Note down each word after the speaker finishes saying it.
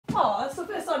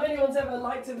anyone's ever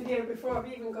liked a video before I've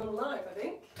even gone live, I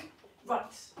think.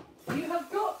 Right, you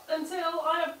have got until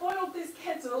I have boiled this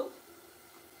kettle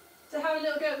to have a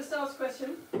little go at the stars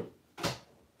question. And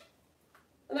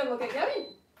then we'll get going.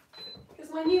 Because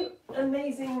my new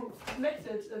amazing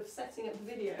method of setting up the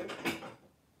video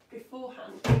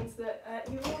beforehand means that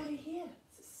you're already here.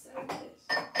 This is so good.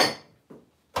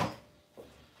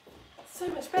 So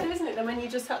much better, isn't it, than when you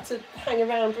just had to hang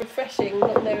around refreshing,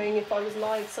 not knowing if I was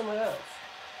live somewhere else.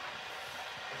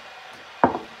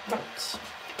 Right.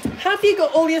 Have you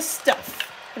got all your stuff?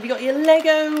 Have you got your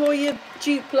Lego or your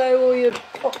Duplo or your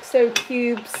OXO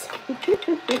cubes? Get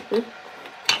the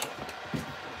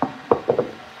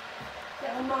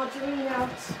margarine out.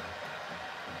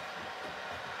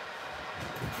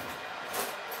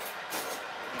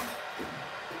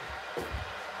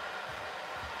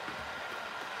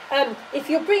 If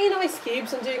you're bringing ice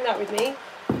cubes and doing that with me,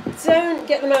 don't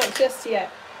get them out just yet.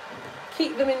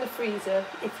 Keep them in the freezer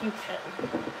if you can.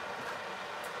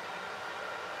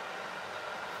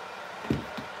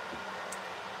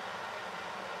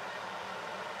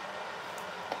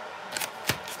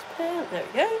 There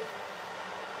we go.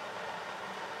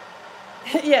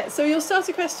 Yeah, so your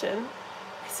starter question.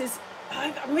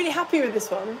 I'm really happy with this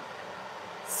one.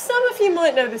 Some of you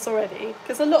might know this already,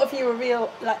 because a lot of you are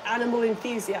real animal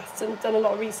enthusiasts and done a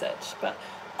lot of research, but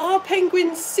are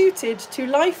penguins suited to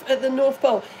life at the North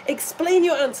Pole? Explain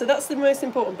your answer, that's the most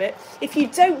important bit. If you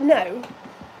don't know,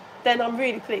 then I'm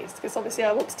really pleased, because obviously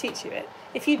I want to teach you it.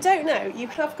 If you don't know, you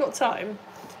have got time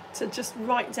to just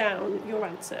write down your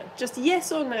answer. Just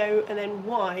yes or no, and then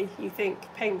why you think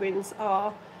penguins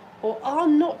are or are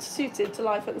not suited to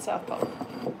life at the South Pole.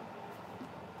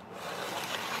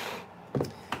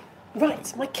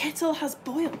 Right, my kettle has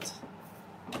boiled.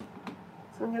 So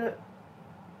I'm going to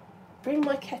bring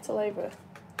my kettle over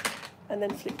and then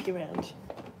flip you around.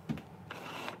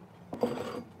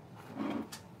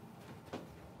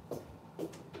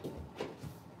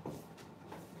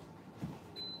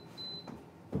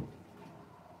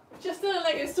 Just done a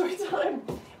Lego Storytime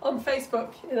on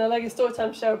Facebook in a Lego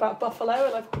Storytime show about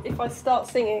buffalo, and if I start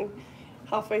singing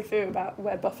halfway through about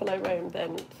where buffalo roam,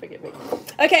 then forgive me.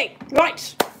 Okay,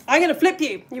 right. I'm going to flip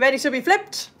you. You ready to be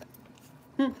flipped?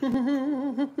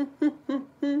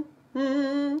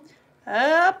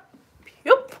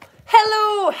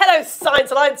 Hello Science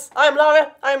Alliance. I'm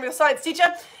Lara. I'm your science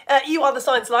teacher. You are the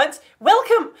Science Alliance.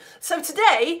 Welcome. So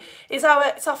today is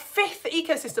it's our fifth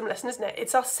ecosystem lesson, isn't it?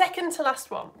 It's our second to last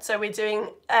one. So we're doing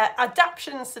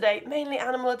adaptions today, mainly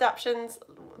animal adaptions.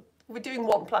 We're doing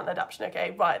one plant adaptation,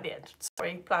 okay, right at the end.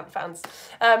 Sorry, plant fans.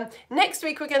 Next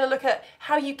week, we're going to look at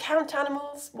how you count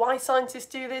animals, why scientists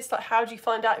do this, like how do you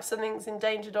find out if something's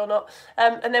endangered or not.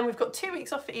 And then we've got 2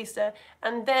 weeks off for Easter.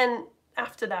 And then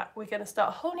after that, we're going to start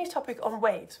a whole new topic on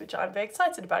waves, which I'm very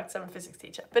excited about because I'm a physics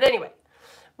teacher. But anyway,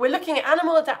 we're looking at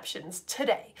animal adaptions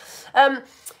today.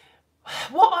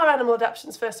 What are animal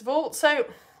adaptions, first of all? So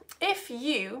if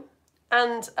you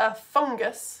and a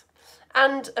fungus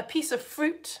and a piece of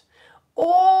fruit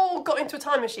all got into a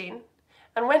time machine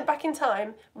and went back in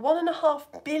time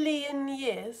 1.5 billion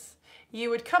years, you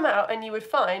would come out and you would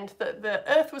find that the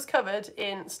Earth was covered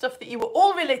in stuff that you were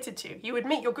all related to. You would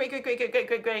meet your great,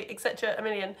 etc., a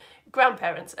million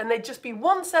grandparents, and they'd just be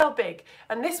one cell big.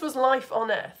 And this was life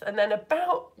on Earth. And then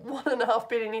about 1.5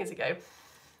 billion years ago,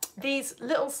 these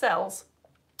little cells,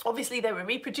 obviously they were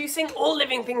reproducing, all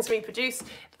living things reproduce,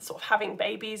 sort of having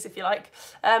babies, if you like.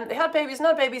 They had babies,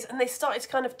 not babies, and they started to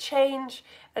kind of change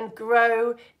and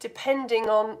grow depending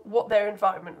on what their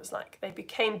environment was like. They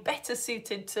became better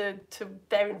suited to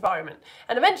their environment,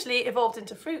 and eventually evolved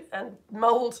into fruit and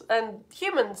mold and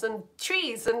humans and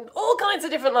trees and all kinds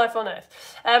of different life on Earth.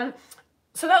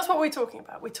 So that's what we're talking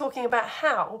about. We're talking about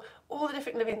how all the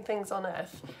different living things on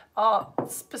Earth are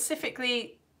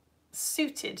specifically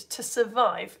suited to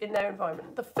survive in their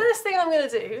environment. The first thing I'm going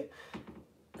to do,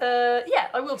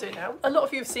 I will do now. A lot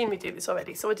of you have seen me do this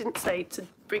already, so I didn't say to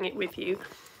bring it with you.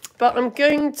 But I'm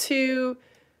going to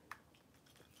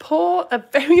pour a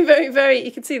very,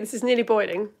 you can see this is nearly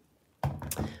boiling,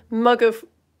 mug of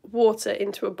water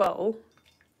into a bowl,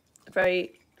 a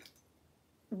very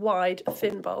wide,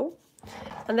 thin bowl.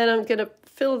 And then I'm going to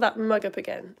fill that mug up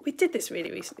again. We did this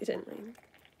really recently, didn't we?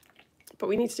 But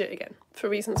we need to do it again for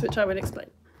reasons which I will explain.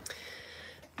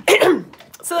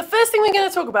 So the first thing we're going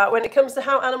to talk about when it comes to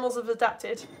how animals have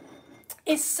adapted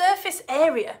is surface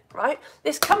area, right?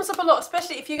 This comes up a lot,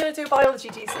 especially if you're going to do biology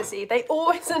GCSE. They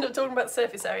always end up talking about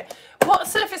surface area. What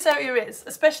surface area is,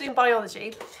 especially in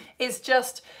biology, is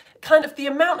just kind of the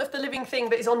amount of the living thing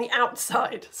that is on the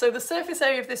outside. So the surface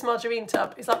area of this margarine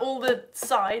tub is like all the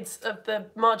sides of the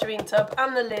margarine tub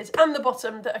and the lid and the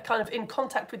bottom that are kind of in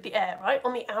contact with the air, right?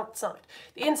 On the outside.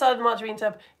 The inside of the margarine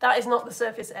tub, that is not the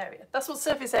surface area. That's what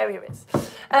surface area is.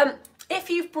 If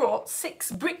you've brought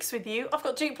 6 bricks with you, I've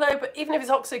got Duplo, but even if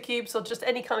it's OXO cubes or just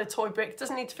any kind of toy brick, it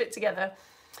doesn't need to fit together.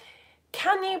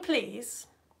 Can you please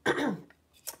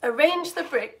arrange the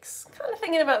bricks, kind of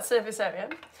thinking about surface area,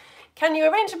 can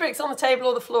you arrange the bricks on the table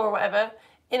or the floor or whatever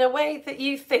in a way that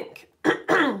you think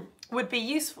would be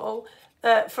useful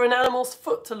for an animal's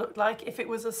foot to look like if it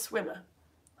was a swimmer?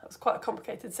 That was quite a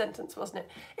complicated sentence, wasn't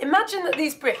it? Imagine that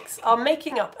these bricks are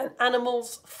making up an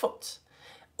animal's foot.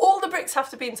 All the bricks have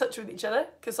to be in touch with each other,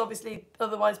 because obviously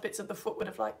otherwise bits of the foot would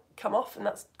have like come off, and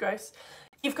that's gross.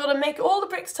 You've got to make all the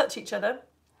bricks touch each other,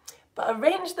 but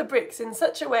arrange the bricks in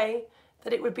such a way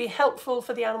that it would be helpful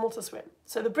for the animal to swim.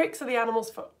 So the bricks are the animal's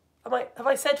foot. Have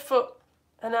I said foot,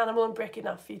 an animal and brick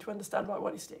enough for you to understand what I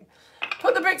want you to do?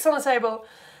 Put the bricks on the table.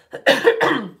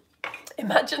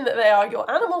 Imagine that they are your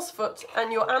animal's foot,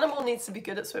 and your animal needs to be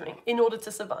good at swimming in order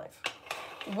to survive.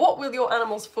 What will your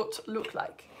animal's foot look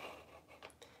like?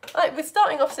 Right, we're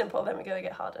starting off simple, then we're going to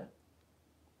get harder.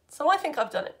 So I think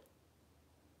I've done it.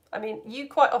 I mean, you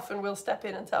quite often will step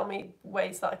in and tell me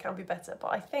ways that I can be better, but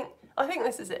I think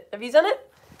this is it. Have you done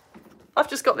it? I've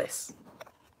just got this.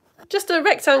 Just a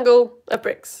rectangle of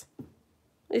bricks.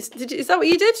 Is that what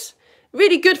you did?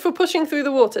 Really good for pushing through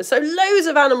the water. So loads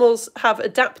of animals have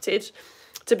adapted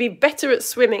to be better at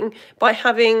swimming by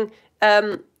having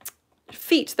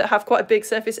feet that have quite a big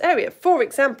surface area. For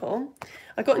example,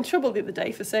 I got in trouble the other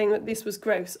day for saying that this was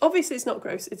gross. Obviously it's not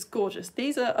gross, it's gorgeous.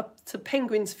 These are up to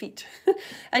penguins' feet.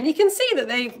 And you can see that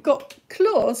they've got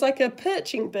claws, like a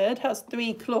perching bird has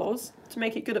 3 claws to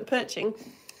make it good at perching.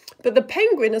 But the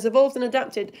penguin has evolved and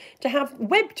adapted to have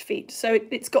webbed feet, so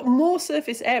it's got more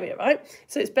surface area, right?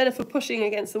 So it's better for pushing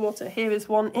against the water. Here is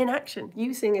one in action,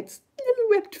 using its little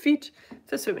webbed feet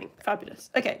for swimming.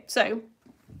 Fabulous. Okay, so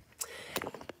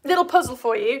little puzzle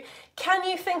for you. Can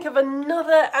you think of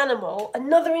another animal,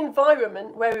 another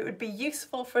environment where it would be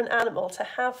useful for an animal to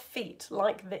have feet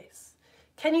like this?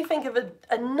 Can you think of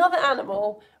another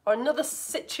animal or another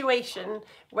situation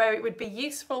where it would be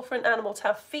useful for an animal to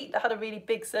have feet that had a really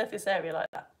big surface area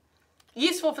like that?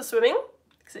 Useful for swimming,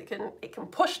 because it can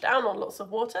push down on lots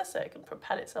of water, so it can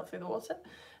propel itself through the water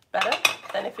better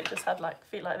than if it just had like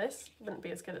feet like this. It wouldn't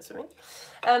be as good at swimming.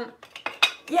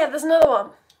 Yeah, there's another one.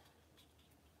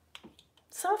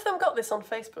 Some of them got this on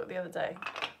Facebook the other day.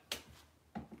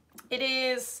 It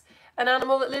is an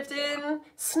animal that lived in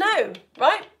snow,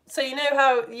 right? So you know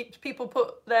how people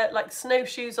put their like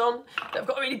snowshoes on that have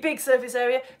got a really big surface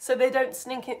area so they don't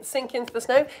sink into the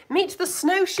snow? Meet the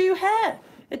snowshoe hare.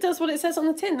 It does what it says on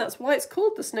the tin. That's why it's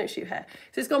called the snowshoe hare.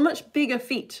 So it's got much bigger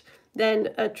feet than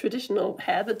a traditional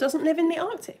hare that doesn't live in the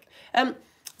Arctic.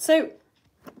 So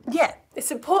yeah, it's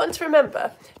important to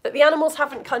remember that the animals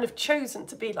haven't kind of chosen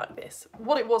to be like this.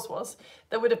 What it was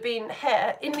there would have been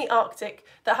hare in the Arctic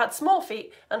that had small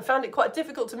feet and found it quite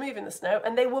difficult to move in the snow,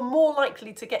 and they were more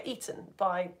likely to get eaten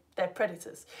by their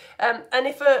predators. And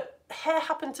if a hare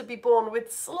happened to be born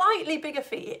with slightly bigger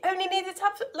feet, it only needed to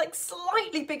have like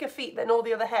slightly bigger feet than all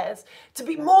the other hares to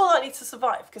be more likely to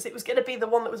survive, because it was going to be the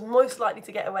one that was most likely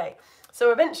to get away.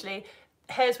 So eventually,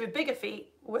 hares with bigger feet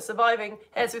were surviving,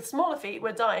 hares with smaller feet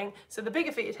were dying, so the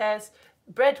bigger feeted hares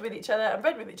bred with each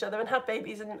other and had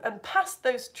babies and passed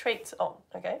those traits on,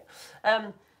 okay?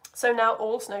 So now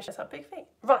all snowshoes have big feet.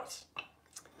 Right,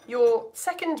 your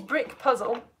second brick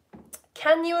puzzle,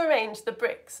 can you arrange the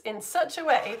bricks in such a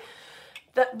way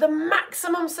that the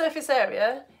maximum surface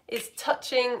area is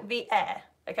touching the air,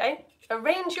 okay?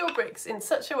 Arrange your bricks in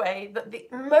such a way that the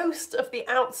most of the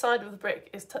outside of the brick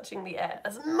is touching the air.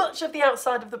 As much of the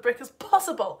outside of the brick as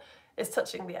possible is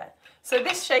touching the air. So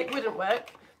this shape wouldn't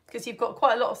work because you've got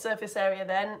quite a lot of surface area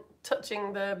then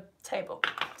touching the table.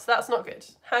 So that's not good.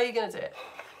 How are you going to do it?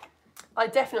 I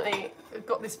definitely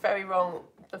got this very wrong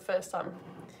the first time.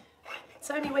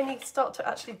 It's only when you start to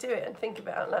actually do it and think of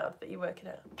it out loud that you work it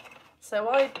out. So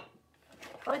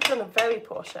I'd done a very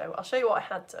poor show. I'll show you what I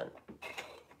had done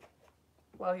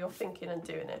while you're thinking and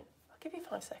doing it. I'll give you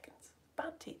 5 seconds.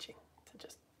 Bad teaching to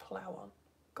just plough on.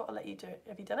 Got to let you do it.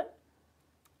 Have you done it?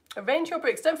 Arrange your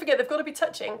bricks. Don't forget they've got to be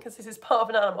touching because this is part of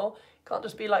an animal. Can't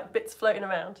just be like bits floating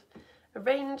around.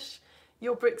 Arrange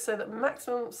your bricks so that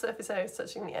maximum surface area is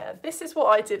touching the air. This is what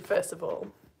I did first of all.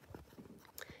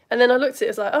 And then I looked at it, I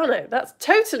was like, oh no, that's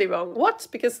totally wrong. What?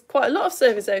 Because quite a lot of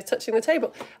surface area is touching the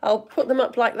table. I'll put them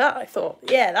up like that, I thought.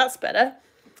 Yeah, that's better.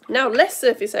 Now less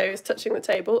surface area is touching the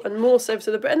table and more surface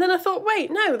of the brick. And then I thought,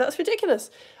 wait, no, that's ridiculous.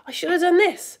 I should have done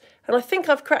this. And I think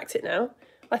I've cracked it now.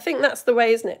 I think that's the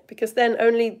way, isn't it? Because then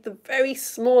only the very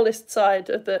smallest side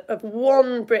of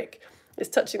one brick is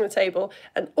touching the table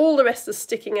and all the rest is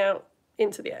sticking out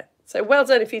into the air. So well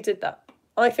done if you did that.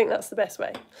 I think that's the best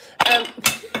way.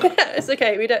 It's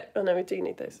okay, we don't, oh no, we do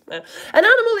need those. No. An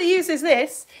animal that uses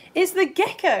this is the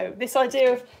gecko. This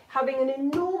idea of having an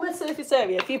enormous surface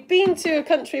area. If you've been to a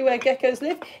country where geckos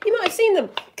live, you might have seen them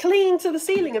clinging to the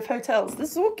ceiling of hotels.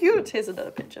 This is all cute. Here's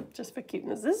another picture, just for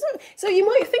cuteness. So you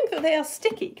might think that they are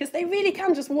sticky, because they really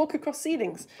can just walk across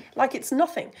ceilings like it's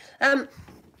nothing.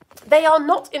 They are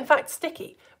not, in fact,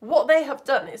 sticky. What they have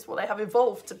done is, what they have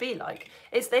evolved to be like,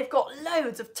 is they've got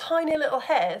loads of tiny little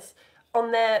hairs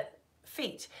on their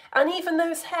feet. And even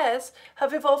those hairs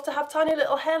have evolved to have tiny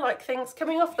little hair-like things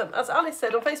coming off them. As Alice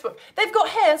said on Facebook, they've got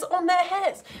hairs on their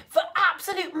hairs for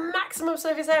absolute maximum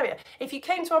surface area. If you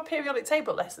came to our periodic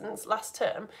table lessons last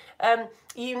term,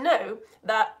 you know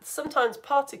that sometimes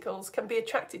particles can be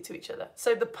attracted to each other.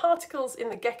 So the particles in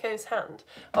the gecko's hand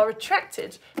are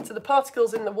attracted to the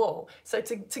particles in the wall. So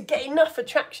to get enough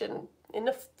attraction,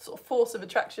 enough sort of force of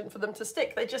attraction for them to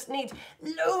stick, they just need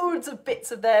loads of bits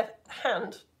of their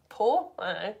hand, paw,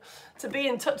 I don't know, to be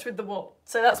in touch with the wall.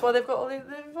 So that's why they've got all these,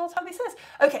 they've all had these hairs.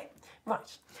 Okay,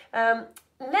 right.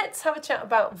 Let's have a chat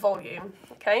about volume,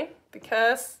 okay?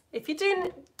 Because if you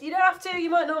do, you don't have to, you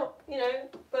might not, you know,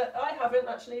 but I haven't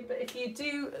actually, but if you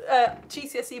do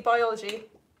GCSE biology,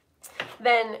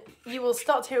 then you will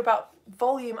start to hear about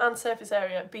volume and surface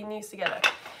area being used together.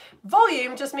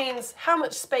 Volume just means how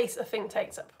much space a thing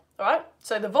takes up. All right,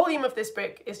 so the volume of this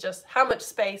brick is just how much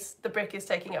space the brick is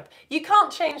taking up. You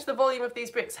can't change the volume of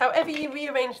these bricks. However you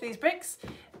rearrange these bricks,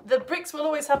 the bricks will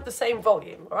always have the same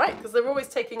volume, all right? Because they're always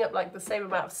taking up like the same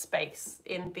amount of space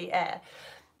in the air.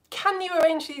 Can you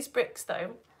arrange these bricks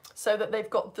though, so that they've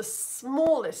got the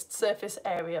smallest surface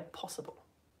area possible?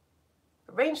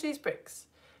 Arrange these bricks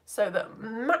so that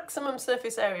maximum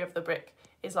surface area of the brick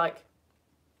is like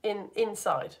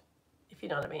inside, if you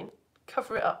know what I mean.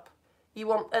 Cover it up. You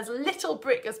want as little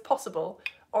brick as possible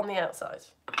on the outside.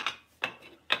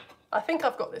 I think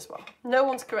I've got this one. No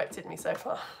one's corrected me so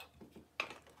far.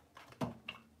 Here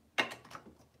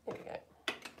we go.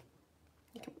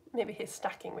 You can maybe hear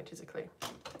stacking, which is a clue.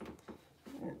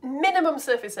 Minimum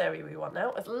surface area we want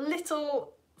now, as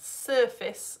little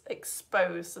surface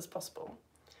exposed as possible.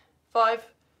 5,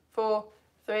 4,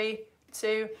 3,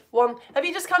 2, 1. Have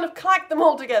you just kind of clagged them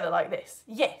all together like this?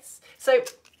 Yes. So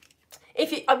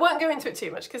I won't go into it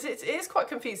too much because it is quite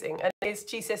confusing and it is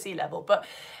GCSE level, but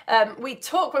when we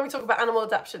talk about animal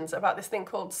adaptions about this thing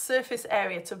called surface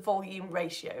area to volume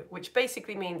ratio, which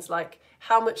basically means like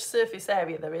how much surface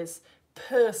area there is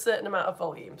per certain amount of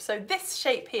volume. So this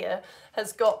shape here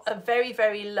has got a very,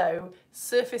 very low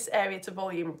surface area to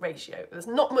volume ratio. There's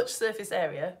not much surface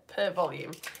area per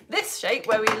volume. This shape,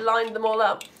 where we lined them all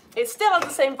up, it still had the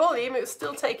same volume, it was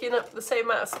still taking up the same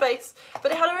amount of space,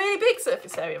 but it had a really big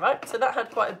surface area, right? So that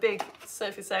had quite a big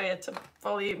surface area to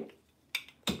volume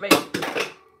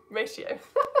ratio.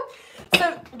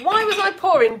 So why was I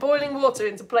pouring boiling water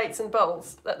into plates and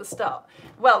bowls at the start?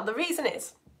 Well, the reason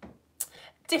is,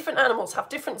 different animals have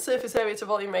different surface area to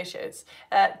volume ratios,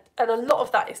 and a lot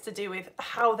of that is to do with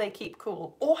how they keep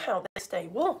cool or how they stay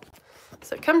warm.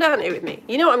 So come down here with me.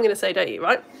 You know what I'm going to say, don't you,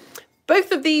 right?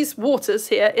 Both of these waters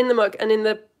here in the mug and in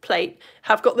the plate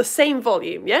have got the same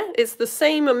volume, yeah? It's the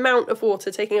same amount of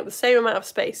water taking up the same amount of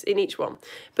space in each one.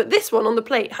 But this one on the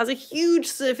plate has a huge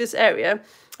surface area,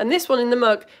 and this one in the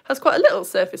mug has quite a little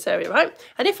surface area, right?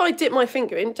 And if I dip my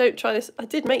finger in, don't try this, I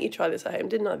did make you try this at home,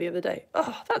 didn't I, the other day?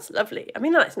 Oh, that's lovely. I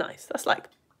mean, that's nice. That's like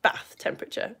bath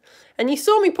temperature. And you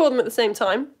saw me pour them at the same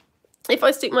time. If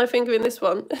I stick my finger in this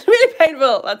one, it's really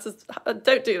painful.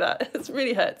 Don't do that. It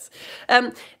really hurts.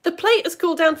 The plate has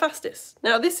cooled down fastest.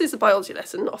 Now, this is a biology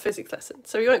lesson, not a physics lesson,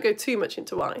 so we won't go too much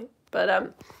into why.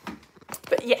 But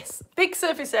yes, big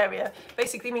surface area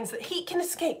basically means that heat can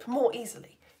escape more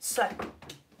easily. So,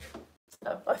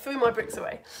 I threw my bricks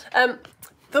away.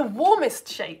 The warmest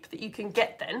shape that you can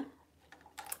get then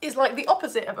is like the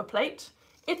opposite of a plate.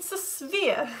 It's a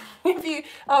sphere. If you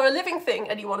are a living thing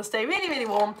and you want to stay really, really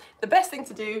warm, the best thing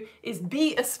to do is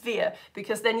be a sphere,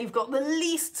 because then you've got the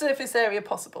least surface area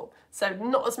possible. So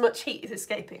not as much heat is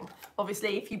escaping.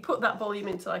 Obviously, if you put that volume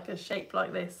into like a shape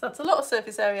like this, that's a lot of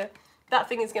surface area. That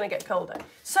thing is going to get colder.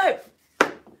 So,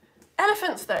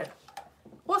 elephants though.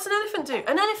 What's an elephant do?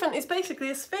 An elephant is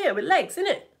basically a sphere with legs, isn't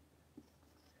it?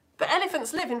 But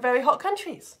elephants live in very hot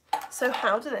countries. So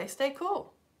how do they stay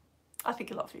cool? I think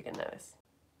a lot of you can know this.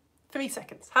 3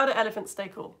 seconds. How do elephants stay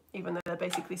cool, even though they're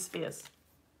basically spheres?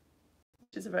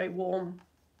 is a very warm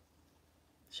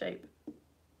shape.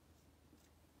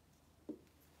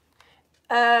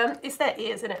 It's their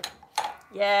ears, isn't it?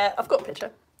 Yeah, I've got a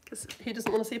picture, because who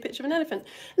doesn't want to see a picture of an elephant?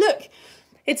 Look,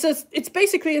 it's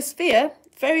basically a sphere,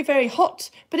 very, very hot,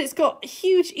 but it's got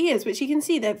huge ears, which you can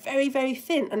see they're very, very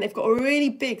thin, and they've got a really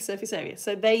big surface area,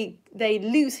 so they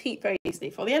lose heat very easily.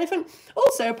 For the elephant,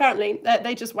 also apparently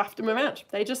they just waft them around.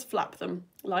 They just flap them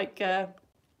like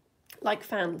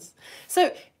fans.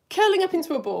 So curling up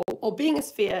into a ball or being a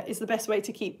sphere is the best way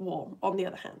to keep warm, on the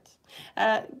other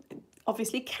hand.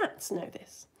 Obviously cats know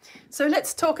this. So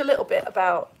let's talk a little bit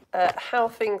about how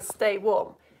things stay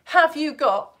warm. Have you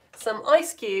got some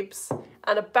ice cubes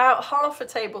and about half a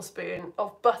tablespoon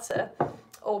of butter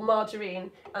or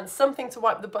margarine and something to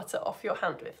wipe the butter off your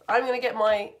hand with? I'm going to get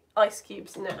my ice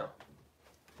cubes now.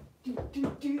 To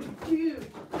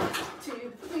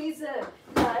the freezer,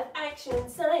 live action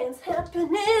science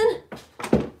happening.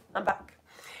 I'm back.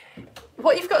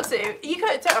 What you've got to do, you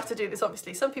don't have to do this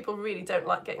obviously, some people really don't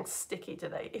like getting sticky, do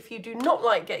they? If you do not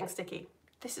like getting sticky,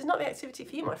 this is not the activity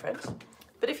for you, my friends.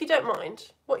 But if you don't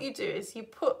mind, what you do is you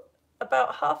put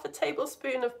about half a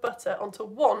tablespoon of butter onto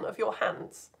one of your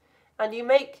hands and you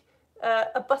make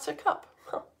a butter cup,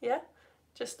 yeah?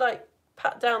 Just like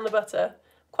pat down the butter.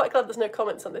 Quite glad there's no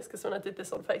comments on this, because when I did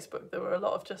this on Facebook there were a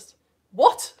lot of just,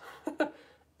 what?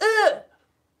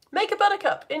 Make a butter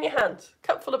cup in your hand,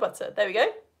 cup full of butter, there we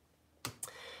go.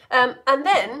 And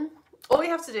then all you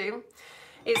have to do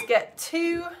is get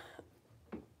 2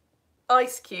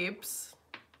 ice cubes.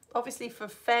 Obviously for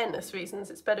fairness reasons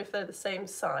it's better if they're the same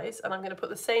size, and I'm going to put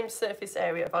the same surface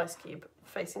area of ice cube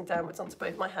facing downwards onto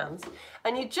both my hands,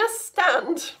 and you just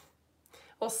stand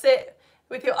or sit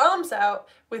with your arms out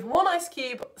with one ice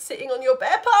cube sitting on your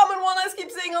bare palm and one ice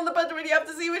cube sitting on the butter, and you have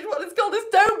to see which one is coldest.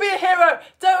 Don't be a hero!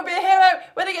 Don't be a hero!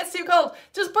 When it gets too cold,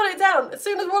 just put it down. As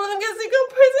soon as one of them gets too cold,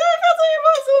 put it down. I can't tell you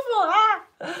what's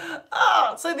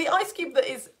awful. So the ice cube that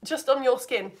is just on your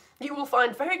skin, you will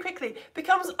find very quickly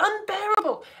becomes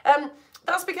unbearable.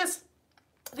 That's because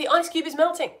the ice cube is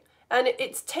melting. And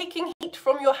it's taking heat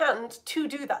from your hand to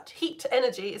do that. Heat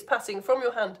energy is passing from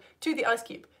your hand to the ice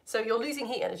cube. So you're losing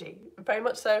heat energy, very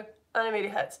much so, and it really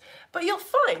hurts. But you'll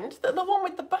find that the one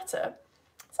with the butter,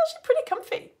 it's actually pretty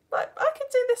comfy. Like, I could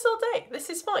do this all day. This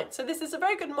is fine. So this is a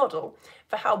very good model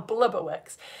for how blubber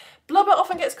works. Blubber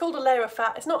often gets called a layer of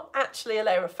fat. It's not actually a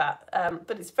layer of fat,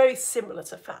 but it's very similar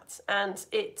to fat. And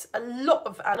a lot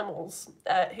of animals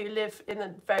who live in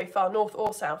the very far north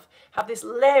or south have this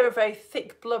layer of very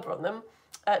thick blubber on them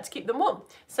to keep them warm.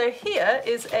 So here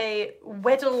is a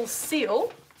Weddell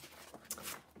seal,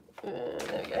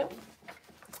 there we go,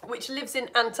 which lives in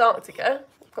Antarctica.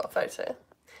 I've got a photo.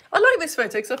 I like this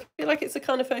photo because I feel like it's the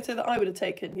kind of photo that I would have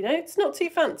taken, you know? It's not too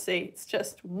fancy, it's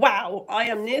just, wow, I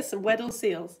am near some Weddell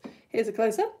seals. Here's a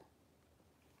close-up.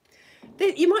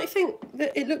 You might think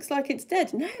that it looks like it's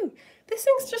dead. No, this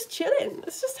thing's just chilling.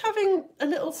 It's just having a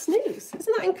little snooze.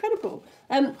 Isn't that incredible?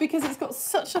 Because it's got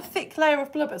such a thick layer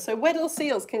of blubber. So Weddell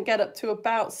seals can get up to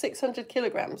about 600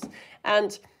 kilograms.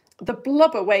 And the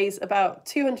blubber weighs about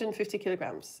 250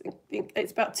 kilograms.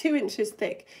 It's about 2 inches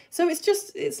thick. So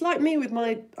it's like me with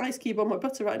my ice cube on my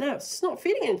butter right now. It's just not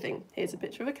feeling anything. Here's a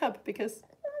picture of a cub because...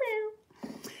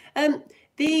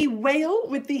 the whale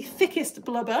with the thickest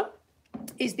blubber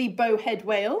is the bowhead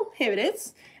whale. Here it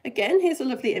is. Again, here's a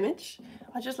lovely image.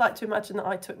 I just like to imagine that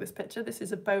I took this picture. This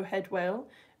is a bowhead whale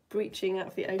breaching out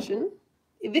of the ocean.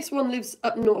 This one lives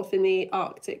up north in the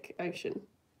Arctic Ocean.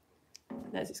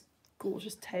 There's its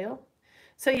gorgeous tail.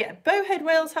 So yeah, bowhead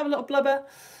whales have a lot of blubber.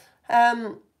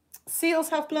 Seals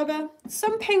have blubber.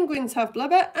 Some penguins have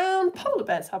blubber, and polar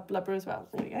bears have blubber as well.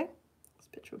 There we go. There's a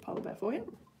picture of a polar bear for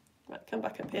you. Right, come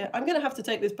back up here. I'm going to have to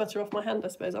take this butter off my hand, I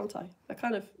suppose, aren't I? I'm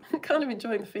kind of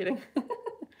enjoying the feeling.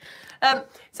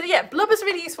 So yeah, blubber's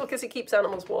really useful because it keeps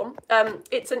animals warm.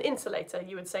 It's an insulator,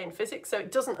 you would say in physics, so it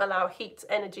doesn't allow heat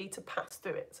energy to pass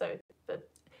through it. So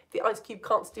the ice cube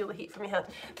can't steal the heat from your hand.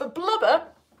 But blubber,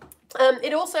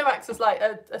 it also acts as like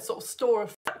a sort of store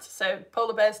of fat. So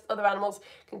polar bears, other animals,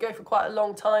 can go for quite a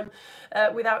long time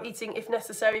without eating if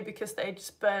necessary, because they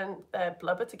just burn their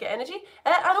blubber to get energy.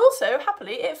 And also,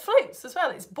 happily, it floats as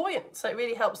well. It's buoyant, so it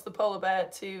really helps the polar bear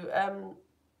to,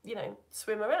 you know,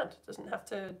 swim around. It doesn't have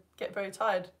to get very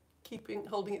tired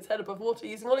holding its head above water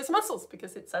using all its muscles,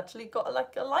 because it's actually got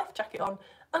like a life jacket on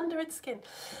under its skin.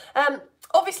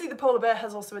 Obviously, the polar bear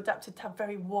has also adapted to have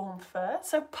very warm fur.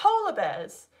 So polar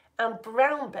bears and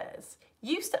brown bears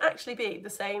used to actually be the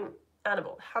same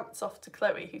animal. Hats off to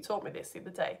Chloe, who taught me this the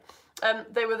other day.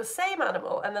 They were the same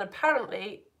animal, and then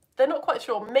apparently, they're not quite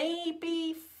sure,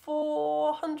 maybe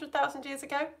 400,000 years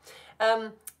ago,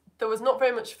 there was not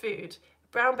very much food.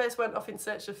 brown bears went off in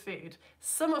search of food.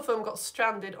 Some of them got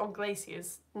stranded on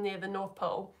glaciers near the North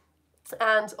Pole.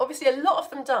 And obviously a lot of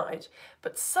them died,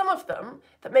 but some of them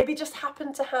that maybe just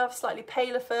happened to have slightly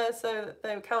paler fur, so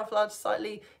they were camouflaged,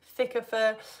 slightly thicker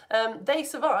fur, they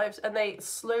survived and they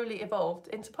slowly evolved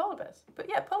into polar bears. But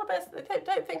yeah, polar bears, I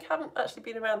don't think haven't actually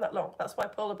been around that long. That's why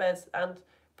polar bears and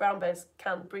brown bears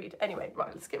can breed. Anyway,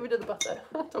 right, let's get rid of the butter,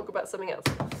 talk about something else.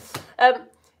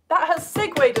 That has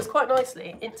segued us quite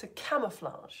nicely into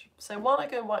camouflage. So while I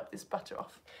go and wipe this butter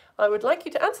off, I would like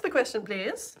you to answer the question,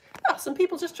 please. Ah, some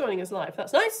people just joining us live.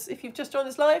 That's nice. If you've just joined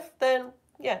us live, then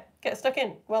yeah, get stuck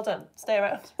in. Well done. Stay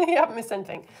around. You haven't missed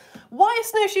anything. Why are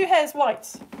snowshoe hares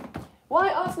white?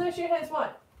 Why are snowshoe hares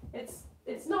white?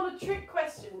 It's not a trick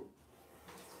question.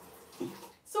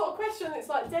 Sort of question that's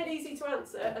like dead easy to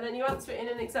answer, and then you answer it in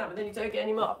an exam, and then you don't get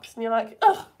any marks, and you're like,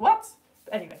 ugh, what?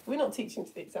 But anyway, we're not teaching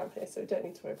to the exam here, so we don't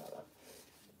need to worry about that.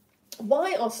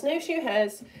 Why are snowshoe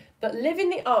hares that live in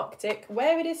the Arctic,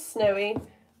 where it is snowy,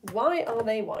 why are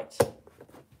they white?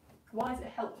 Why is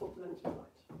it helpful for them to be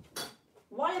white?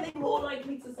 Why are they more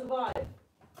likely to survive?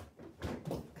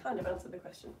 Kind of answer the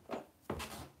question. Right.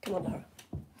 Come on,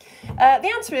 Lara. The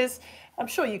answer is, I'm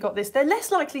sure you got this, they're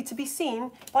less likely to be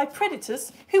seen by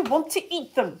predators who want to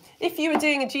eat them. If you were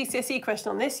doing a GCSE question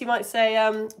on this, you might say,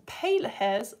 paler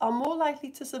hares are more likely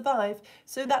to survive,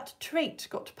 so that trait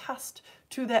got passed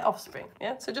to their offspring.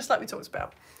 Yeah, so just like we talked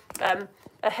about.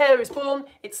 A hare is born,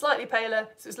 it's slightly paler,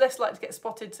 so it's less likely to get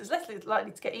spotted, so it's less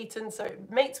likely to get eaten, so it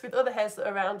mates with other hares that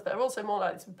are around that are also more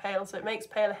likely to be pale, so it makes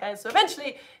paler hares. So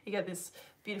eventually you get this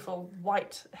beautiful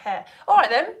white hare. All right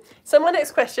then, so my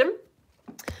next question.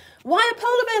 Why are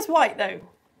polar bears white though?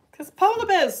 Because polar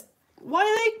bears, why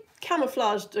are they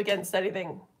camouflaged against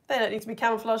anything? They don't need to be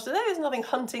camouflaged. There is nothing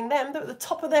hunting them. They're at the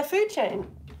top of their food chain.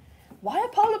 Why are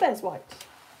polar bears white?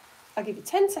 I'll give you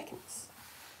 10 seconds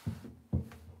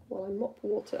while I mop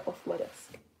water off my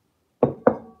desk.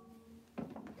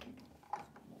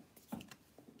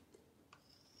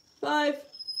 5,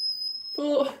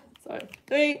 4,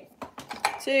 3,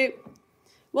 2,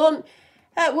 1.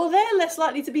 Well, they're less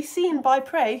likely to be seen by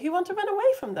prey who want to run away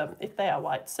from them if they are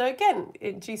white. So again,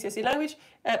 in GCSE language,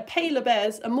 paler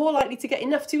bears are more likely to get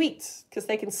enough to eat because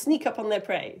they can sneak up on their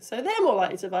prey. So they're more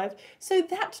likely to survive. So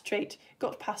that trait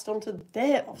got passed on to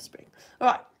their offspring. All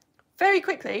right, very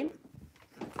quickly,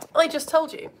 I just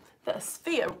told you that a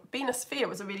sphere, being a sphere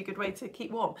was a really good way to keep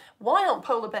warm. Why aren't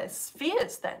polar bears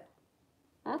spheres then?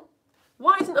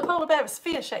 Why isn't a polar bear a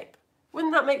sphere shape?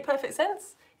 Wouldn't that make perfect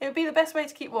sense? It would be the best way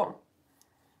to keep warm.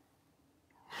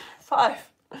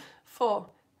 5, 4,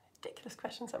 ridiculous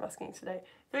questions I'm asking you today.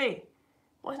 3,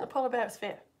 why isn't a polar bear a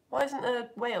sphere? Why isn't a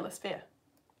whale a sphere?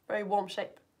 Very warm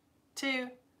shape. 2,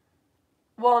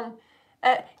 1,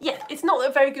 yeah, it's not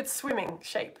a very good swimming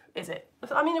shape, is it?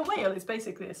 I mean, a whale is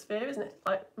basically a sphere, isn't it?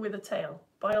 Like, with a tail.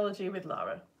 Biology with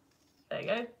Lara. There you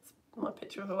go. It's my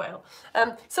picture of a whale.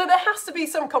 So there has to be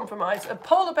some compromise. A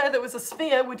polar bear that was a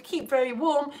sphere would keep very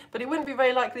warm, but it wouldn't be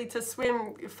very likely to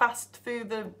swim fast through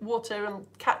the water and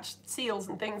catch seals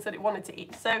and things that it wanted to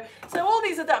eat. So all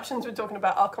these adaptions we're talking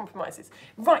about are compromises.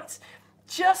 Right,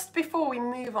 just before we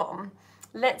move on,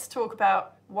 let's talk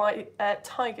about why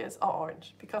tigers are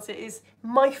orange, because it is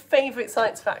my favourite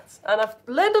science fact, and I've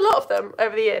learned a lot of them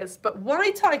over the years, but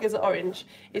why tigers are orange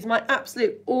is my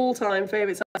absolute all-time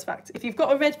favourite science fact. If you've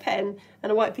got a red pen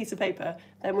and a white piece of paper,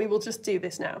 then we will just do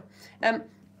this now.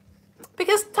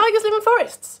 Because tigers live in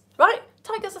forests, right?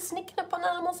 Tigers are sneaking up on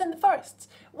animals in the forests.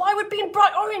 Why would being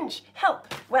bright orange help?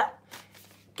 Well,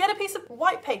 get a piece of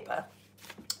white paper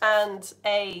and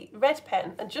a red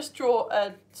pen and just draw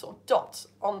a sort of dot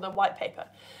on the white paper.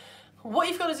 What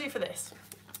you've got to do for this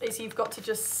is you've got to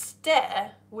just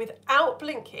stare without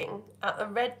blinking at the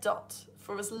red dot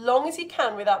for as long as you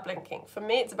can without blinking. For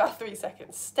me, it's about 3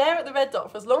 seconds. Stare at the red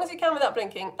dot for as long as you can without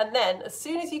blinking, and then as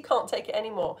soon as you can't take it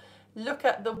anymore, look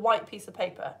at the white piece of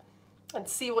paper and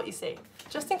see what you see.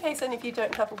 Just in case any of you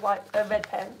don't have a red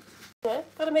pen. Yeah,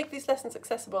 got to make these lessons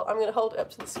accessible. I'm going to hold it up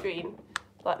to the screen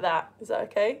like that. Is that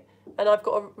okay? And I've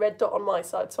got a red dot on my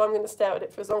side, so I'm going to stare at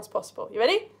it for as long as possible. You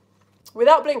ready?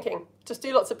 Without blinking. Just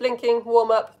do lots of blinking,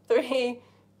 warm up. 3,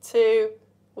 2,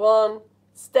 1,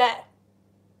 stare.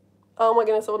 Oh my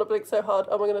goodness, I want to blink so hard.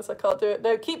 Oh my goodness, I can't do it.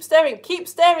 No, keep staring, keep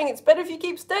staring. It's better if you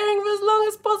keep staring for as long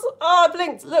as possible. Ah, I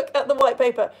blinked. Look at the white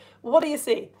paper. What do you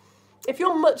see? If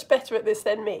you're much better at this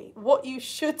than me, what you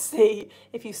should see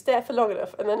if you stare for long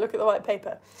enough and then look at the white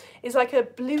paper is like a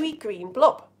bluey green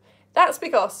blob. That's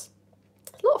because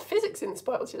there's a lot of physics in this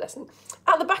biology lesson.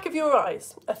 At the back of your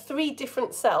eyes are 3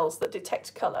 different cells that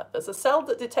detect colour. There's a cell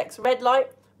that detects red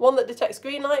light, one that detects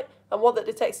green light and one that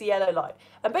detects the yellow light.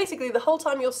 And basically the whole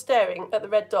time you're staring at the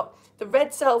red dot, the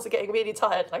red cells are getting really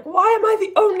tired. Like, why am I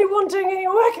the only one doing any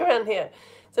work around here?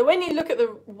 So when you look at the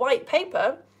white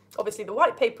paper, obviously the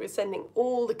white paper is sending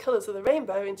all the colours of the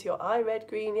rainbow into your eye, red,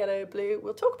 green, yellow, blue.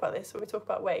 We'll talk about this when we talk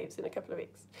about waves in a couple of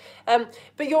weeks.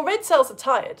 But your red cells are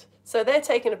tired, so they're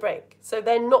taking a break. So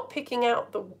they're not picking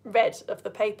out the red of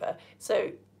the paper.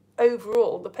 So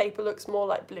overall, the paper looks more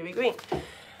like bluey-green.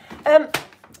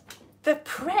 The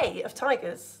prey of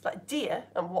tigers, like deer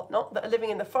and whatnot, that are living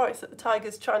in the forest that the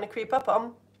tiger's trying to creep up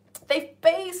on, they've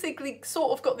basically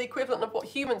sort of got the equivalent of what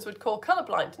humans would call colour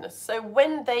blindness. So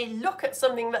when they look at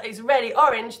something that is really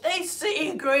orange, they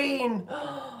see green.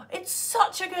 It's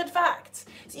such a good fact.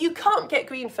 So you can't get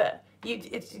green fur.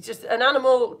 It's just, an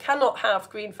animal cannot have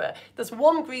green fur. There's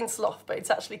one green sloth, but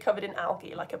it's actually covered in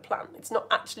algae, like a plant. It's not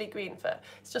actually green fur.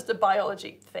 It's just a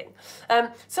biology thing.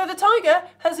 So the tiger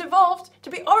has evolved to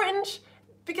be orange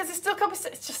because it still can't be,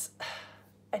 it's just,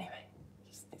 anyway,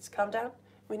 just needs to calm down.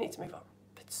 We need to move on.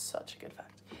 It's such a good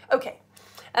fact. Okay,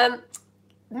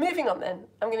 moving on then,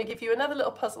 I'm going to give you another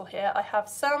little puzzle here. I have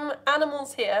some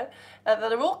animals here that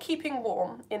are all keeping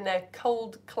warm in their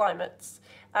cold climates,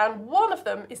 and one of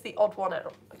them is the odd one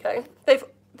out, okay?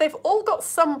 They've all got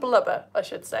some blubber, I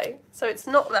should say, so it's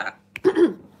not that.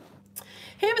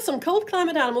 Here are some cold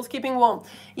climate animals keeping warm.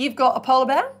 You've got a polar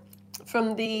bear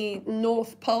from the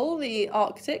North Pole, the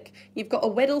Arctic. You've got a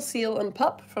Weddell seal and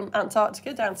pup from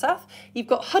Antarctica, down south. You've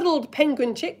got huddled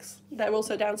penguin chicks, they're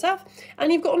also down south.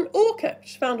 And you've got an orca,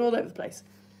 which is found all over the place.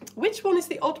 Which one is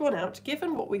the odd one out,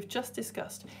 given what we've just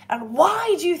discussed? And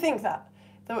why do you think that?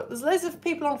 There's loads of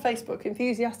people on Facebook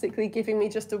enthusiastically giving me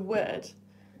just a word.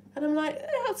 And I'm like,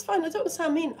 that's fine, I don't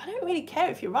understand what I mean. I don't really care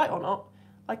if you're right or not.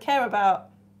 I care about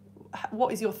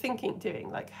what is your thinking doing,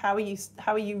 like how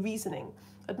are you reasoning?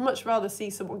 I'd much rather see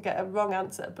someone get a wrong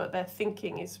answer, but their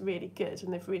thinking is really good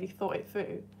and they've really thought it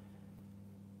through.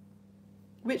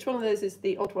 Which one of those is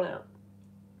the odd one out?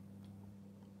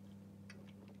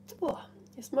 Oh,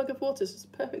 this mug of water is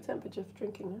just perfect temperature for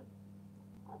drinking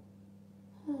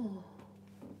now.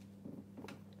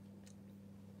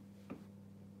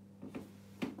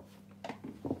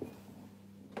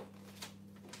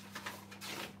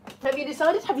 Have you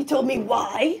decided? Have you told me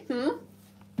why?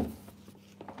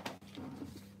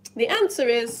 The answer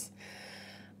is,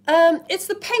 it's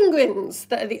the penguins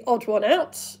that are the odd one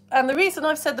out. And the reason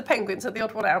I've said the penguins are the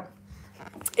odd one out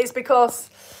is because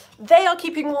they are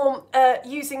keeping warm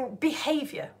using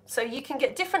behaviour. So you can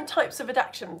get different types of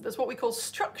adaptation. There's what we call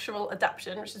structural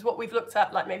adaptation, which is what we've looked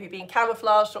at, like maybe being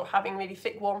camouflaged or having really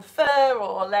thick warm fur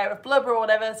or a layer of blubber or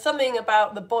whatever, something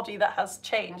about the body that has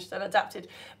changed and adapted.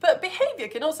 But behaviour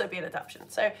can also be an adaptation.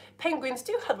 So penguins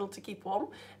do huddle to keep warm,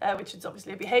 which is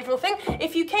obviously a behavioural thing.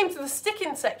 If you came to the stick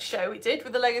insect show we did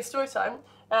with the Lego Storytime,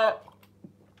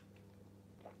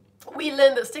 we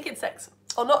learned that stick insects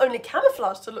are not only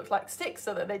camouflaged to look like sticks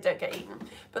so that they don't get eaten,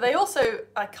 but they also,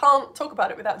 I can't talk about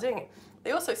it without doing it,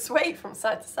 they also sway from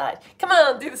side to side. Come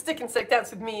on, do the stick insect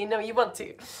dance with me, you know you want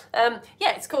to.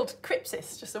 Yeah, it's called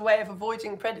crypsis, just a way of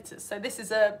avoiding predators. So this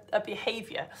is a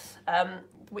behaviour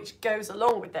which goes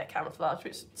along with their camouflage,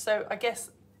 so I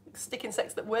guess stick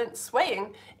insects that weren't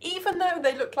swaying, even though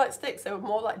they looked like sticks, they were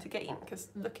more likely to get eaten, because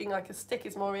looking like a stick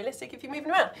is more realistic if you're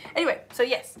moving around. Anyway, so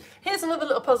yes, here's another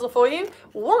little puzzle for you.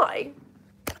 Why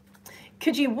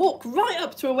could you walk right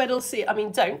up to a Weddell seal? I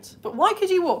mean, don't, but why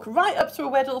could you walk right up to a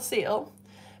Weddell seal,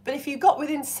 but if you got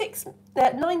within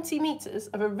 90 metres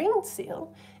of a ringed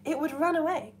seal, it would run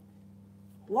away?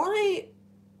 Why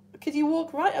could you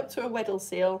walk right up to a Weddell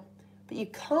seal, but you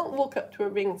can't walk up to a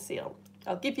ringed seal?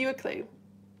 I'll give you a clue.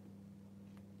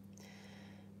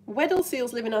 Weddell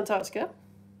seals live in Antarctica,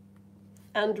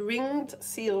 and ringed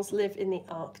seals live in the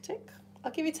Arctic.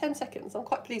 I'll give you 10 seconds. I'm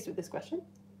quite pleased with this question.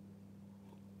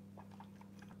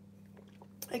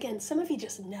 Again, some of you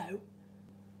just know,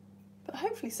 but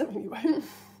hopefully some of you won't.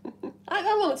 I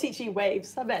want to teach you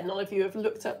waves. I bet none of you have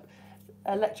looked up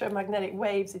electromagnetic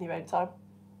waves in your own time.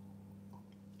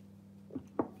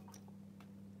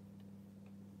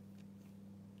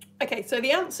 Okay, so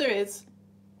the answer is,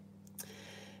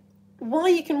 why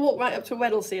you can walk right up to a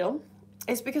Weddell seal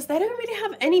is because they don't really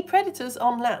have any predators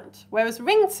on land. Whereas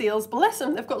ringed seals, bless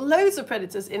them, they've got loads of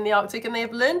predators in the Arctic and they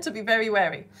have learned to be very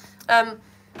wary.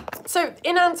 So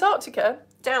in Antarctica,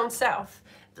 down south,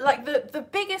 like the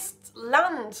biggest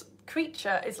land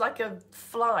creature is like a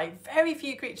fly. Very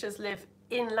few creatures live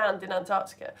inland in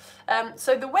Antarctica.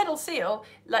 So the Weddell seal,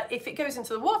 like if it goes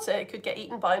into the water, it could get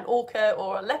eaten by an orca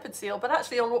or a leopard seal, but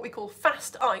actually on what we call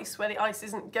fast ice, where the ice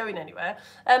isn't going anywhere,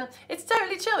 it's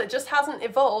totally chill. It just hasn't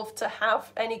evolved to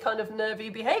have any kind of nervy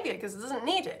behaviour because it doesn't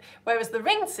need it. Whereas the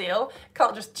ringed seal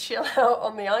can't just chill out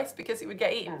on the ice because it would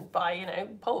get eaten by, you know,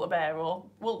 polar bear or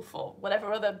wolf or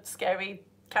whatever other scary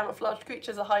camouflaged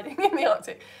creatures are hiding in the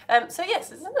Arctic. So yes,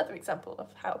 this is another example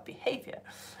of how behaviour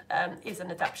is an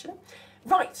adaptation.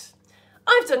 Right,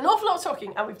 I've done an awful lot of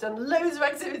talking and we've done loads of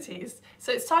activities.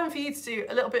 So it's time for you to do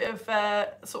a little bit of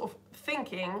sort of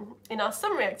thinking in our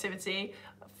summary activity.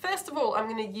 First of all, I'm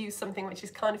going to use something which is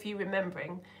kind of you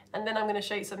remembering, and then I'm going to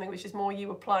show you something which is more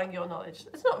you applying your knowledge.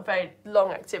 It's not a very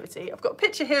long activity. I've got a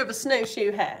picture here of a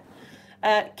snowshoe hare.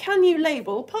 Can you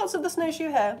label parts of the snowshoe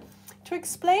hare to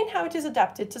explain how it is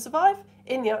adapted to survive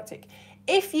in the Arctic?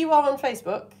 If you are on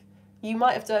Facebook, you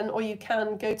might have done, or you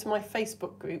can go to my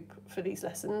Facebook group for these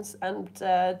lessons and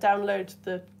download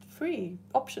the free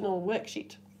optional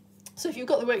worksheet. So if you've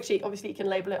got the worksheet, obviously you can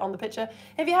label it on the picture.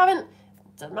 If you haven't,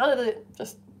 doesn't matter,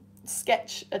 just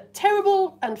sketch a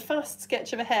terrible and fast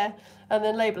sketch of a hare and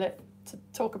then label it to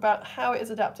talk about how it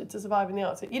is adapted to survive in the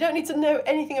Arctic. You don't need to know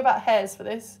anything about hares for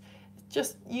this,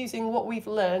 just using what we've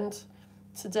learned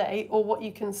today or what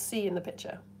you can see in the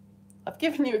picture. I've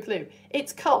given you a clue.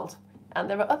 It's cold and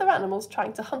there are other animals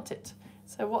trying to hunt it.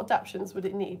 So what adaptations would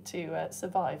it need to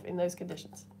survive in those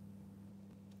conditions?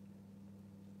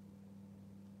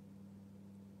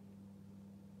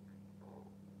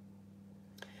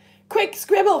 Quick,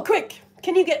 scribble, quick!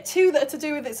 Can you get 2 that are to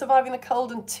do with it surviving the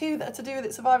cold and 2 that are to do with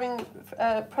it surviving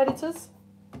predators?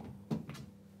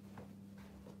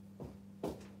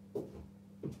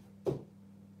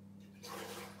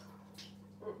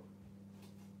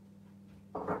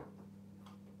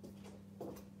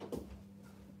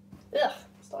 Ugh,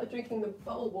 started drinking the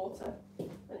bowl water and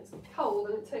it's cold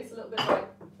and it tastes a little bit like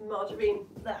margarine.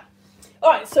 There. All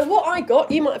right, so what I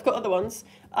got, you might have got other ones.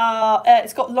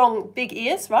 It's got long, big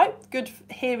ears, right? Good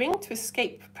hearing to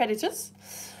escape predators.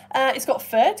 It's got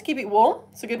fur to keep it warm.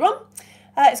 It's a good one.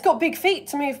 It's got big feet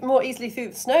to move more easily through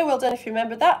the snow. Well done if you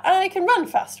remembered that. And it can run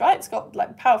fast, right? It's got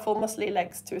like powerful, muscly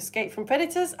legs to escape from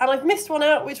predators. And I've missed one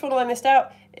out. Which one have I missed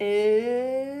out? It's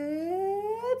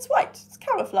white. It's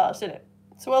camouflaged, isn't it?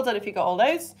 So well done if you got all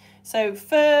those. So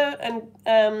fur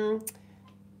and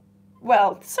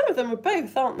well, some of them are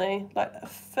both, aren't they? Like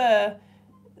fur,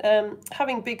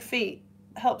 having big feet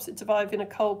helps it survive in a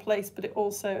cold place, but it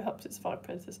also helps it survive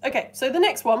predators. Okay, so the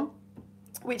next one,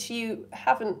 which you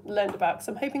haven't learned about, because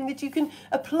I'm hoping that you can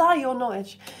apply your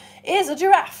knowledge, is a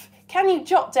giraffe. Can you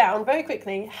jot down very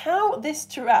quickly how this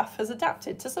giraffe has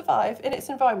adapted to survive in its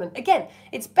environment? Again,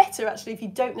 it's better actually if you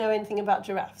don't know anything about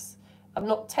giraffes. I'm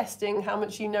not testing how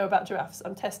much you know about giraffes.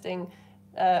 I'm testing,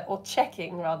 or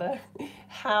checking rather,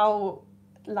 how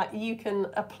you can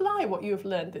apply what you have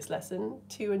learned this lesson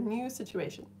to a new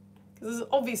situation. Because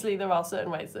obviously there are certain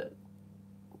ways that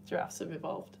giraffes have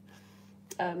evolved.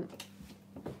 But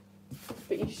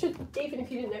you should, even if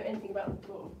you didn't know anything about them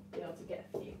before, be able to get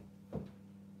a few.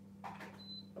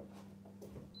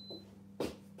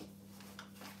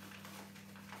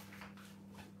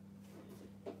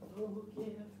 Oh,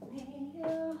 give me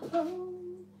a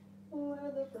home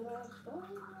where the birds are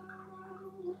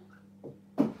wrong,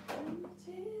 and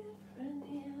different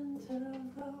ends of the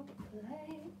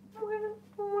play.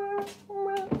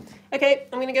 Okay,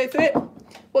 I'm going to go through it.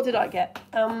 What did I get?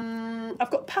 I've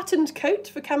got patterned coat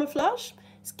for camouflage.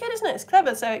 It's good, isn't it? It's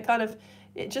clever. So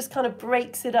it just kind of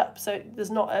breaks it up so there's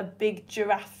not a big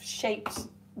giraffe-shaped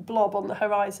blob on the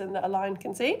horizon that a lion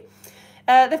can see.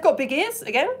 They've got big ears,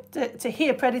 again, to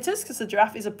hear predators, because the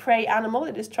giraffe is a prey animal.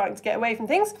 It is trying to get away from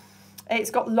things.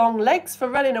 It's got long legs for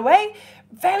running away.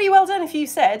 Very well done if you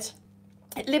said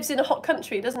it lives in a hot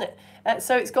country, doesn't it?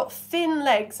 So it's got thin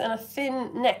legs and a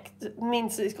thin neck. That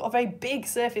means that it's got a very big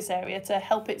surface area to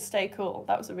help it stay cool.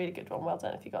 That was a really good one. Well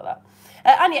done if you got that.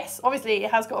 And yes, obviously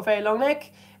it has got a very long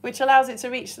neck, which allows it to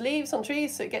reach leaves on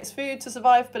trees, so it gets food to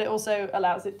survive, but it also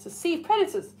allows it to see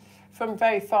predators from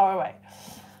very far away.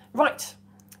 Right,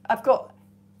 I've got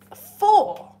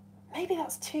 4. Maybe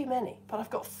that's too many, but I've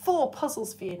got 4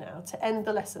 puzzles for you now to end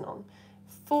the lesson on.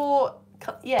 4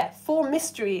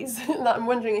 mysteries that I'm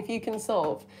wondering if you can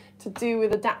solve to do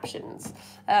with adaptions.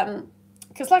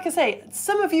 Because like I say,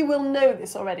 some of you will know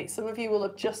this already. Some of you will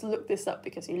have just looked this up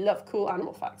because you love cool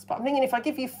animal facts. But I'm thinking if I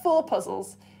give you 4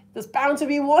 puzzles, there's bound to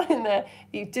be one in there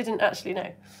you didn't actually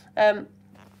know.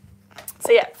 So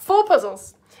yeah, 4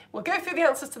 puzzles. We'll go through the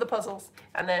answers to the puzzles,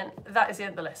 and then that is the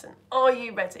end of the lesson. Are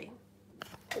you ready?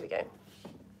 Here we go.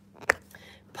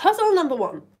 Puzzle number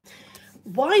 1.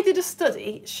 Why did a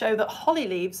study show that holly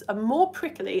leaves are more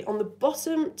prickly on the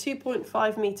bottom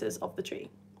 2.5 metres of the tree?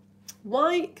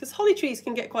 Why? Because holly trees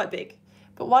can get quite big,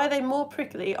 but why are they more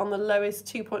prickly on the lowest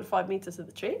 2.5 metres of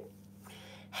the tree?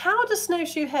 How do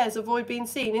snowshoe hares avoid being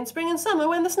seen in spring and summer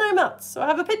when the snow melts? So I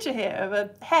have a picture here of a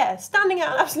hare standing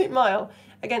out an absolute mile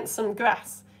against some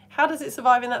grass. How does it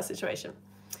survive in that situation?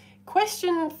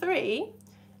 Question 3,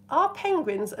 are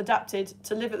penguins adapted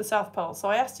to live at the South Pole? So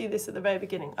I asked you this at the very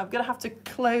beginning. I'm going to have to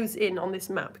close in on this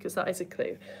map because that is a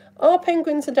clue. Are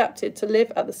penguins adapted to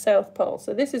live at the South Pole?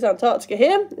 So this is Antarctica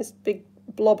here, this big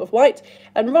blob of white,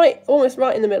 and almost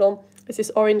right in the middle is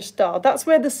this orange star. That's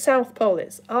where the South Pole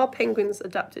is. Are penguins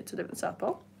adapted to live at the South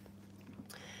Pole?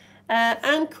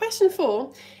 And question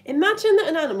 4, imagine that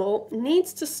an animal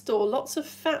needs to store lots of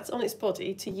fat on its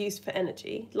body to use for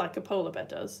energy, like a polar bear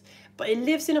does, but it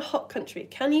lives in a hot country.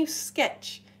 Can you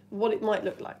sketch what it might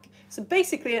look like? So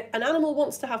basically, an animal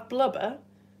wants to have blubber,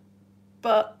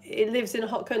 but it lives in a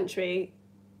hot country.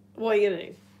 What are you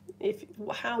going to do?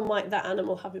 How might that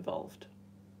animal have evolved?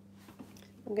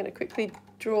 I'm going to quickly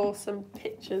draw some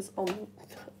pictures on...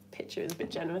 Picture is a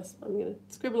bit generous. I'm going to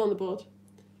scribble on the board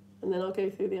and then I'll go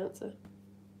through the answer.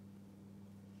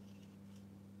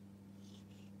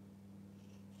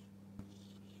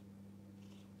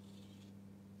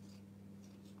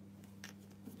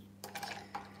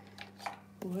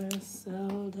 Where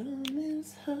seldom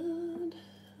is heard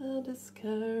a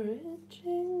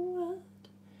discouraging word,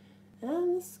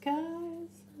 and the skies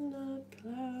are not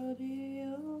cloudy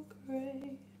or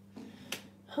grey.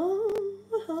 Home,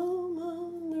 home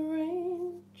on the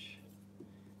range,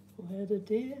 where the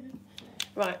deer...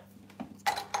 Right,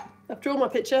 I've drawn my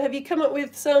picture. Have you come up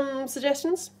with some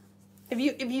suggestions? Have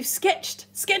you sketched?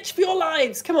 Sketch for your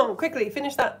lives! Come on, quickly,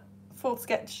 finish that 4th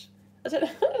sketch. I don't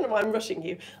know why I'm rushing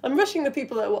you. I'm rushing the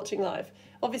people that are watching live.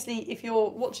 Obviously, if you're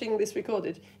watching this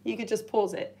recorded, you could just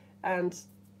pause it and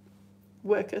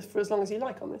work for as long as you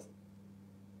like on this.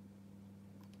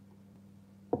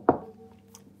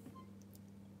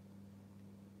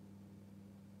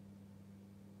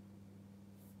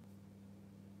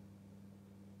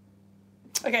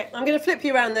 Okay, I'm going to flip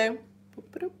you around though.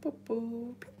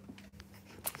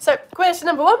 So, question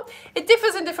number 1. It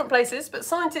differs in different places, but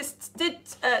scientists did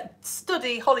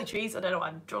study holly trees. I don't know why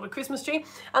I've drawn a Christmas tree.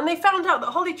 And they found out that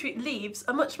holly tree leaves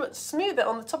are much, much smoother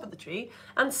on the top of the tree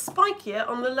and spikier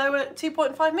on the lower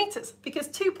 2.5 metres, because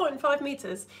 2.5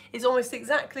 metres is almost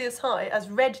exactly as high as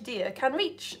red deer can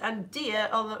reach, and deer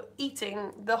are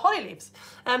eating the holly leaves.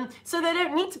 So they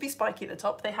don't need to be spiky at the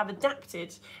top. They have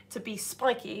adapted to be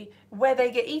spiky where they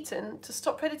get eaten to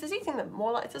stop predators eating them,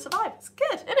 more likely to survive. It's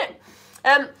good, isn't it?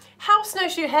 How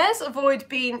snowshoe hares avoid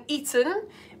being eaten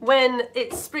when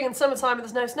it's spring and summertime and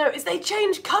there's no snow is they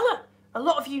change colour. A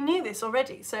lot of you knew this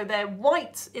already. So they're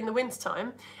white in the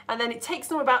wintertime, and then it takes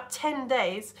them about 10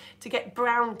 days to get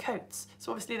brown coats.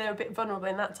 So obviously they're a bit vulnerable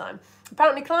in that time.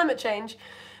 Apparently climate change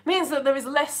means that there is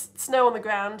less snow on the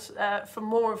ground for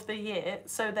more of the year.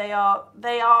 So they are,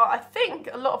 I think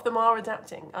a lot of them are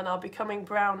adapting and are becoming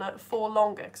browner for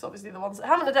longer, because obviously the ones that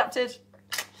haven't adapted.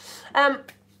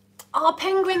 Are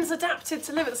penguins adapted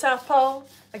to live at the South Pole?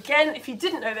 Again, if you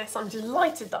didn't know this, I'm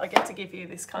delighted that I get to give you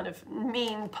this kind of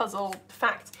mean puzzle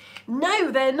fact.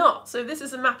 No, they're not. So this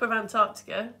is a map of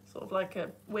Antarctica, sort of like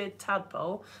a weird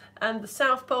tadpole, and the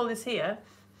South Pole is here.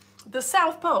 The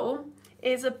South Pole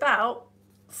is about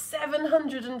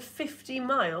 750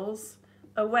 miles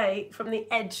away from the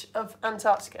edge of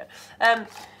Antarctica.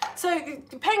 So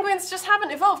penguins just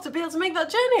haven't evolved to be able to make that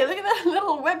journey. Look at their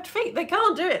little webbed feet. They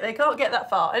can't do it. They can't get that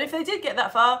far. And if they did get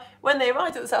that far, when they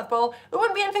arrived at the South Pole, there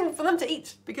wouldn't be anything for them to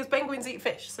eat, because penguins eat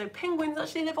fish. So penguins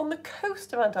actually live on the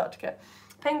coast of Antarctica.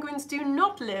 Penguins do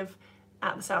not live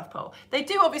at the South Pole. They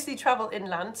do obviously travel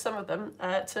inland, some of them,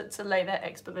 to lay their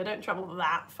eggs, but they don't travel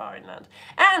that far inland.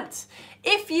 And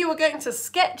if you were going to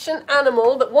sketch an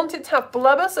animal that wanted to have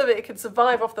blubber so that it could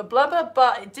survive off the blubber,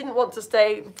 but it didn't want to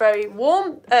stay very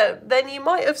warm, then you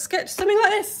might have sketched something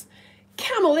like this.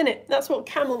 Camel, innit? That's what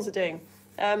camels are doing.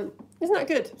 Isn't that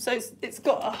good? So it's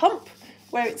got a hump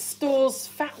where it stores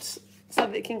fat so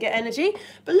that it can get energy.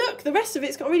 But look, the rest of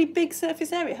it's got a really big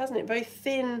surface area, hasn't it? Very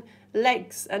thin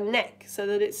legs and neck so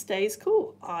that it stays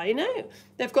cool. I know.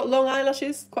 They've got long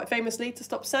eyelashes, quite famously, to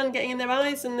stop sand getting in their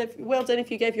eyes, and well done if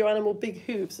you gave your animal big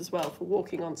hooves as well for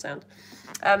walking on sand.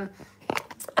 And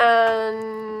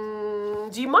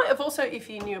you might have also, if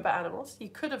you knew about animals, you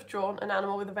could have drawn an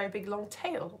animal with a very big long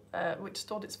tail, which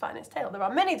stored its fat in its tail. There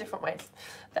are many different ways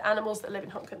that animals that live in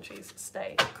hot countries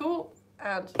stay cool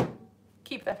and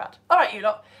keep their fat. All right, you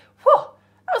lot. Whew.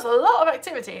 That was a lot of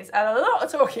activities and a lot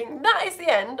of talking. That is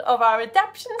the end of our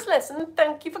adaptions lesson.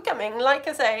 Thank you for coming. Like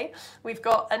I say, we've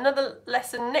got another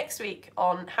lesson next week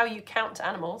on how you count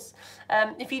animals.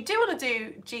 If you do want to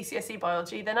do GCSE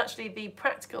biology, then actually the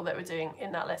practical that we're doing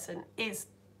in that lesson is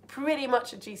pretty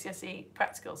much a GCSE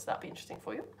practical, so that'll be interesting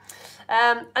for you.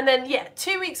 And then, yeah,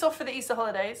 2 weeks off for the Easter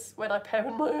holidays when I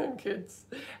parent my own kids.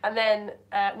 And then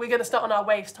we're going to start on our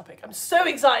waves topic. I'm so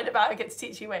excited about it. I get to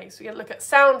teach you waves. We're going to look at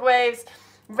sound waves,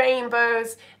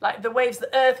 rainbows, like the waves that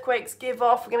earthquakes give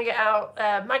off. We're going to get out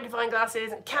magnifying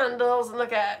glasses and candles and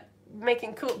look at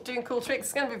doing cool tricks.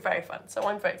 It's going to be very fun, so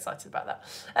I'm very excited about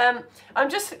that. I'm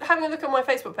just having a look on my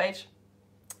Facebook page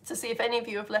to see if any of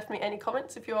you have left me any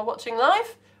comments if you are watching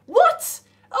live. What?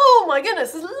 Oh my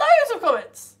goodness, there's loads of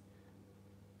comments.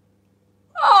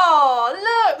 Oh,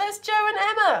 look, there's Joe and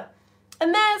Emma.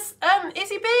 And there's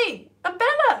Izzy B and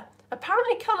Bella.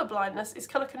 Apparently colour blindness is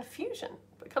colour confusion,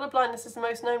 but colour blindness is the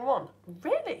most known one.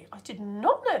 Really? I did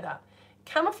not know that.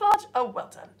 Camouflage? Oh, well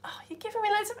done. Oh, you're giving me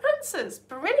loads of answers.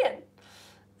 Brilliant.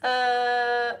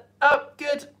 Oh,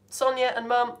 good. Sonia and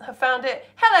Mum have found it.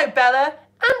 Hello, Bella.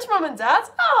 And Mum and Dad.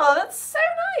 Oh, that's so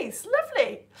nice.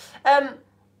 Lovely.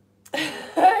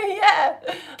 Yeah,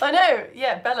 I know.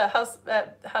 Yeah, Bella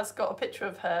has got a picture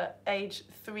of her age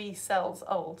 3 cells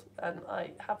old, and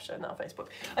I have shown that on Facebook.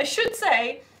 I should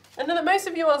say, I know that most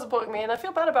of you are supporting me, and I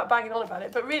feel bad about bagging on about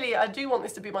it, but really I do want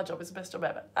this to be my job. It's the best job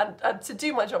ever. And to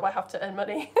do my job, I have to earn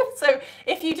money. So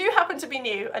if you do happen to be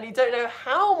new and you don't know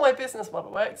how my business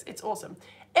model works, it's awesome.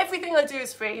 Everything I do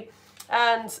is free.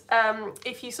 And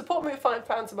if you support me with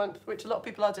 £5 a month, which a lot of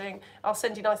people are doing, I'll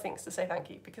send you nice things to say thank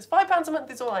you, because £5 a month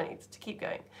is all I need to keep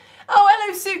going. Oh,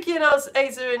 hello, Suki and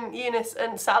Aza and Eunice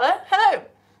and Salah. Hello.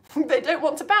 They don't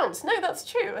want to bounce. No, that's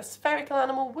true. A spherical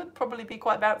animal would probably be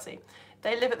quite bouncy.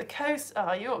 They live at the coast.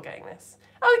 Oh, you're getting this.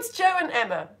 Oh, it's Joe and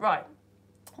Emma. Right.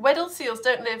 Weddell seals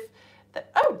don't live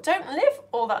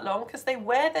all that long because they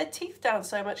wear their teeth down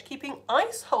so much, keeping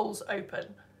ice holes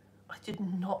open. I did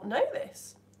not know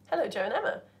this. Hello, Joe and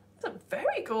Emma. That's a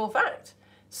very cool fact.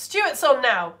 Stuart's on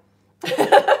now.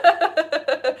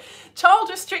 Child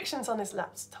restrictions on his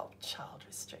laptop. Child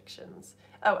restrictions.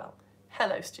 Oh, well.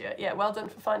 Hello, Stuart. Yeah, well done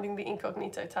for finding the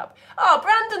incognito tab. Oh,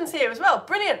 Brandon's here as well.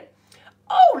 Brilliant.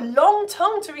 Oh, long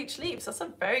tongue to reach leaves. That's a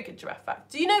very good giraffe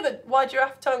fact. Do you know that why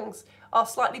giraffe tongues are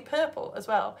slightly purple as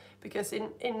well? Because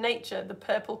in nature, the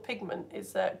purple pigment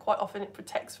is quite often it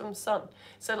protects from sun.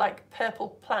 So like purple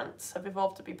plants have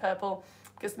evolved to be purple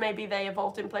because maybe they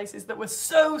evolved in places that were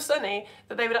so sunny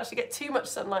that they would actually get too much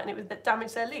sunlight and it would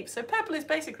damage their leaves. So purple is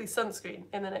basically sunscreen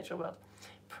in the natural world.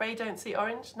 Prey don't see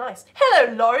orange. Nice.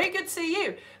 Hello, Laurie. Good to see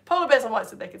you. Polar bears and whites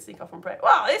said they could sneak off and prey.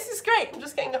 Wow, this is great. I'm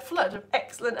just getting a flood of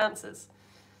excellent answers.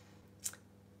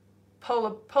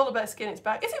 Polar bear skin is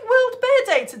back. Is it World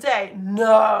Bear Day today?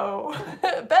 No.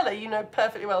 Bella, you know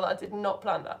perfectly well that I did not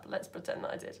plan that, but let's pretend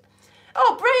that I did.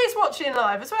 Oh, Bray is watching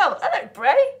live as well. Hello,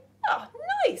 Bray. Oh,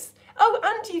 nice. Oh,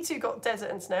 and you two got desert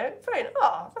and snow. Very nice.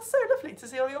 Oh, that's so lovely to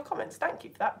see all your comments. Thank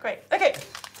you for that. Great. Okay.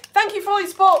 Thank you for all your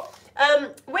support.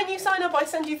 When you sign up, I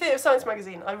send you Theatre of Science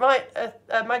magazine. I write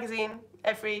a magazine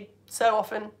every so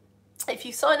often. If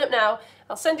you sign up now,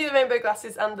 I'll send you the rainbow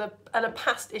glasses and a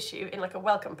past issue in like a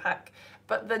welcome pack.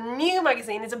 But the new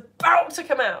magazine is about to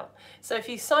come out. So if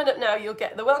you sign up now, you'll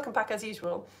get the welcome pack as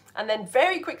usual. And then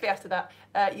very quickly after that,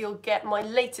 you'll get my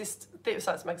latest Theatre of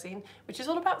Science magazine, which is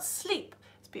all about sleep.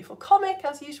 It's a beautiful comic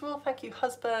as usual. Thank you,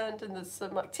 husband. And there's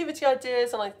some activity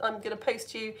ideas. And I'm going to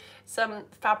post you some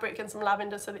fabric and some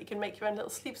lavender so that you can make your own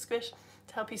little sleep squish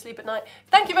to help you sleep at night.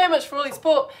 Thank you very much for all your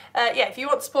support. Yeah, if you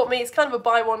want to support me, it's kind of a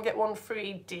buy one, get one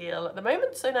free deal at the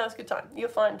moment. So now's a good time. You'll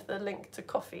find the link to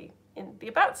coffee in the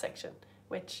About section,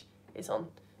 which is on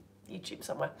YouTube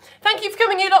somewhere. Thank you for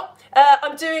coming, you lot.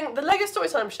 I'm doing the Lego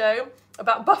Storytime show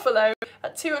about buffalo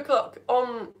at 2 o'clock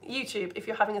on YouTube if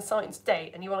you're having a science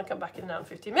day and you want to come back in an hour and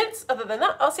 15 minutes. Other than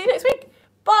that, I'll see you next week.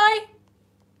 Bye.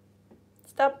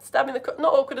 Stabbing the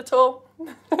not awkward at all.